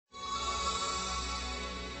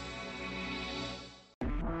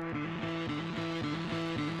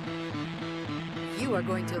You are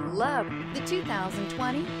going to love the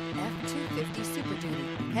 2020 F-250 Super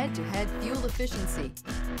Duty. Head-to-head fuel efficiency,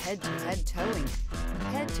 head-to-head towing,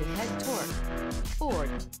 head-to-head torque. Ford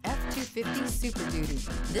F-250 Super Duty.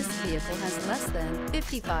 This vehicle has less than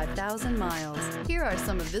 55,000 miles. Here are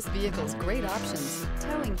some of this vehicle's great options: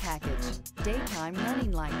 towing package, daytime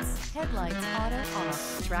running lights, headlights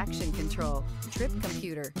auto-off, traction control, trip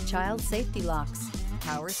computer, child safety locks,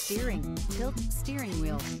 power steering, tilt steering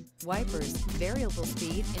wheel, wipers, variable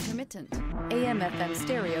speed intermittent, AM/FM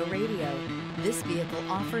stereo radio. This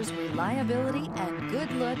vehicle offers reliability and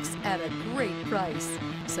good looks at a great price.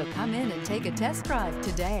 So come in and take a test drive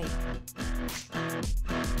today.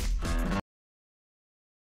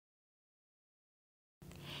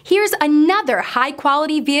 Here's another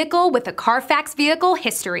high-quality vehicle with a Carfax Vehicle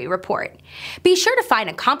History Report. Be sure to find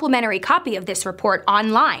a complimentary copy of this report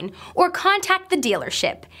online or contact the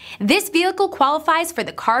dealership. This vehicle qualifies for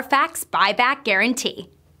the Carfax Buyback Guarantee.